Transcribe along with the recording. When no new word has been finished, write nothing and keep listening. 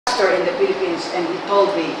pastor in the Philippines, and he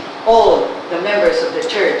told me all the members of the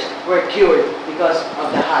church were cured because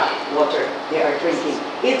of the hot water they are drinking.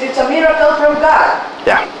 It's a miracle from God.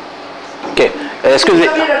 Yeah. Okay. Excuse me.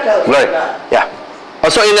 It's a miracle from God. Yeah.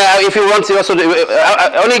 Also, if you want to, also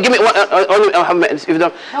only give me one. If you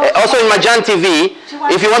don't, also in Majan TV,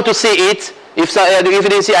 if you want to see it, if you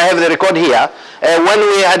didn't see, I have the record here. When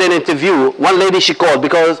we had an interview, one lady she called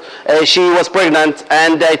because she was pregnant,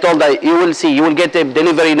 and I told her, you will see, you will get a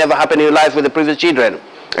delivery never happened in your life with the previous children,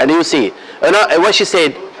 and you see. What she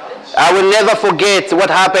said, I will never forget what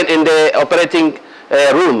happened in the operating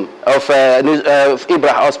room of Ibra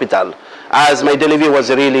Hospital, as my delivery was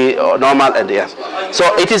really normal, and yes.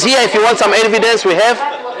 So it is here. If you want some evidence, we have.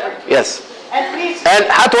 Yes. And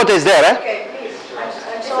hot water is there, eh? Okay, please.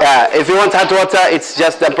 Yeah, if you want hot water, it's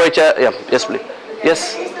just temperature. Yeah, yes, please.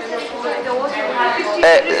 Yes.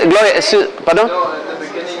 Gloria, pardon? No, at the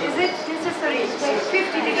beginning. Is it necessary to take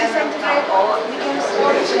 50 degrees centigrade, or we can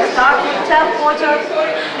start with tap water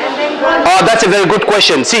and then go? Oh, that's a very good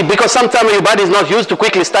question. See, because sometimes your body is not used to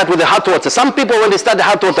quickly start with the hot water. Some people, when they start the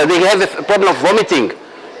hot water, they have a problem of vomiting.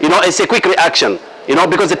 You know, it's a quick reaction. You know,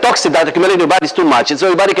 because the toxin that accumulates in your body is too much, and so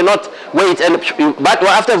your body cannot wait. But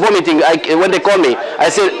after vomiting, when they call me, I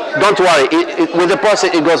say, don't worry. With the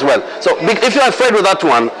process, it goes well. So if you're afraid with that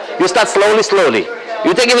one, you start slowly, slowly.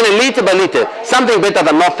 You take even a liter by liter, something better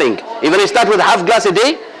than nothing. Even if you start with a half glass a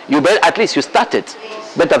day, you better, at least you start it.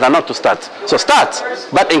 Better than not to start. So start,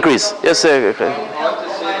 but increase. Yes, I want to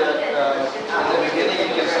say that in the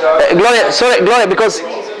beginning you can start. Gloria, sorry, Gloria, because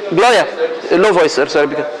Gloria, low voice, sorry,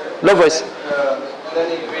 because low voice. Then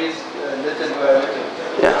increase little by little.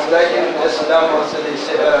 Yeah. Like in Islam also they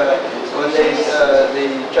say when they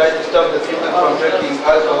try to stop the people from drinking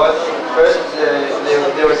alcohol, first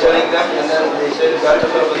they were telling them, and then they said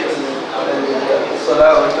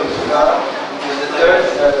Salah or Salah. The third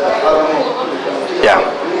haramu. Yeah.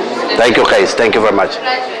 Thank you, Qais. Thank you very much.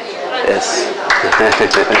 Yes.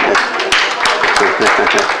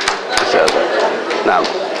 Now.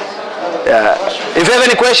 If you have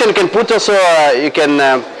any question, you can put also. You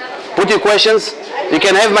can put your questions. You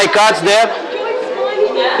can have my cards there.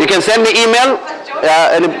 You can send me email.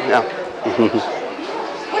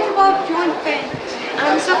 What about joint pain?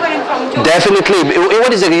 I'm suffering from joint pain. Definitely.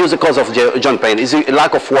 What is the usual cause of joint pain? Is a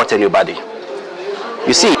lack of water in your body.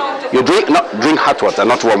 You see, you drink hot water,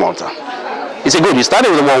 not warm water. It's good. You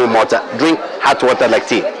started with warm water. Drink hot water like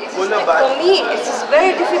tea. For me, it's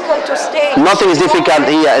very difficult to stay. Nothing is difficult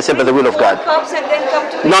here except by the will of God. And then come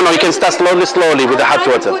to the No, you can start slowly with the hot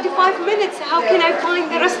water. 45 minutes. How can I find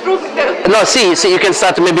the restroom? No, see, you can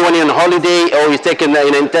start maybe when you're on holiday, or you take in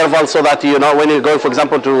an interval so that, you know, when you're going, for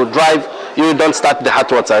example, to drive, you don't start the hot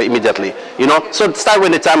water immediately, you know. So start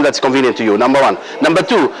with the time that's convenient to you, number one. Number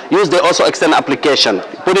two, use the also external application.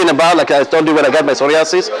 Put in a bar, like I told you when I got my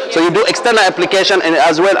psoriasis. So you do external application, and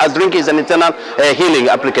as well as drinking is an internal healing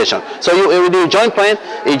application. So you do joint pain,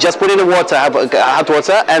 you just put in the water, have hot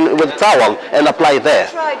water, and with towel, and apply there.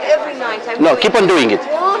 I tried every night. No, keep on doing it.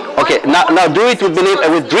 Okay, now do it with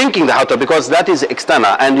drinking the hot water, because that is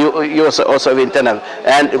external, and you also have internal.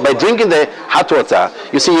 And by drinking the hot water,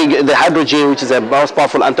 you see the hydrogen, which is a most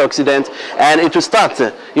powerful antioxidant, and it will start.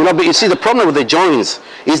 You know, but you see the problem with the joints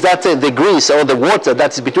is that the grease or the water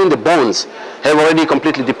that's between the bones have already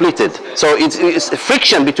completely depleted. So it's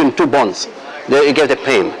friction between two bones. You get a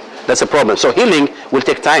pain. That's a problem. So healing will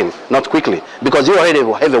take time, not quickly, because you already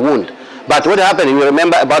have a wound. But what happened, you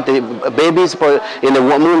remember about the babies in the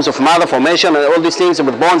wombs of mother formation and all these things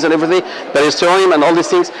with bones and everything, peristerium and all these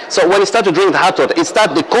things. So when you start to drink the hot water,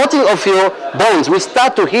 the coating of your bones will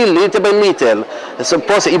start to heal little by little. So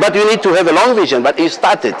but you need to have a long vision, but you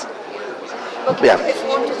start it. Okay, yeah. If you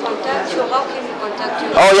want to contact you, how can we contact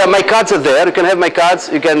you? Oh yeah, my cards are there. You can have my cards.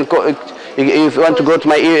 You can if you want to go to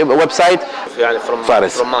my website. From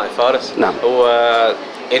Faris. From my Faris. نعم.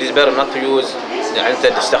 It is better not to use. يعني أنت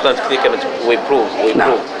استخدمت كثير كلمة we prove. It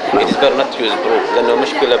is better not to use prove. لأنه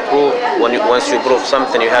مشكلة prove once you prove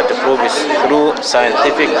something you have to prove it through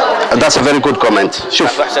scientific. That's a very good comment.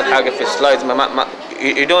 شوف. أحسن حاجة في السلايدز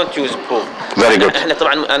you don't use proof. Very good. احنا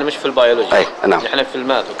طبعا انا مش في البيولوجي. اي نعم. احنا في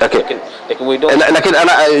الماث. لكن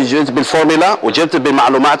انا جيت بالفورمولا وجبت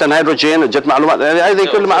بالمعلومات عن الهيدروجين وجبت معلومات هذه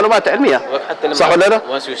كل معلومات علميه. صح ولا لا؟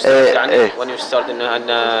 once you start يعني when you start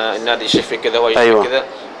ان هذا يشفي كذا ويشفي كذا.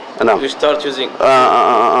 نعم. You start using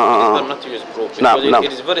not to use proof because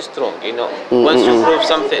it is very strong. You know, once you prove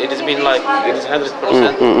something, it has been like it is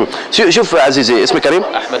 100%. شوف عزيزي اسمي كريم.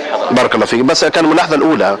 أحمد حضر. بارك الله فيك. بس كان الملاحظة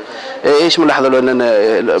الأولى إيش ملاحظة؟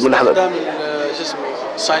 استخدام شو اسمه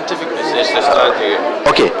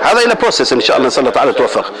اوكي، هذا الى بروسيس ان شاء الله نسال الله تعالى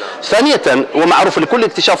توفق. ثانية ومعروف لكل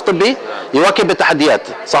اكتشاف طبي يواكب التحديات،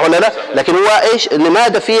 صح ولا لا؟ لكن هو ايش؟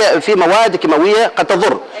 لماذا في مواد كيماويه قد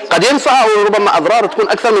تضر، قد ينفع وربما اضرار تكون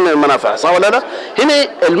اكثر من المنافع، صح ولا لا؟ هنا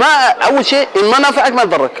الماء اول شيء ان ما نفعك ما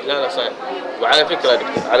تضرك. لا صحيح. وعلى فكره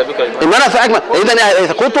ان ما نفعك اذا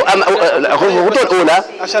الخطوه الاولى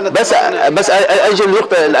بس اجل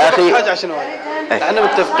النقطه الاخيره حاجه عشان احنا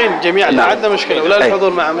متفقين جميعا. نعم. عندنا مشكله ولا الحضور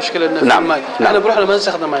مع مشكله انه في الماء. احنا بنروح ما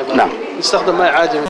نستخدم ماء. نعم. نستخدم ماء عادي.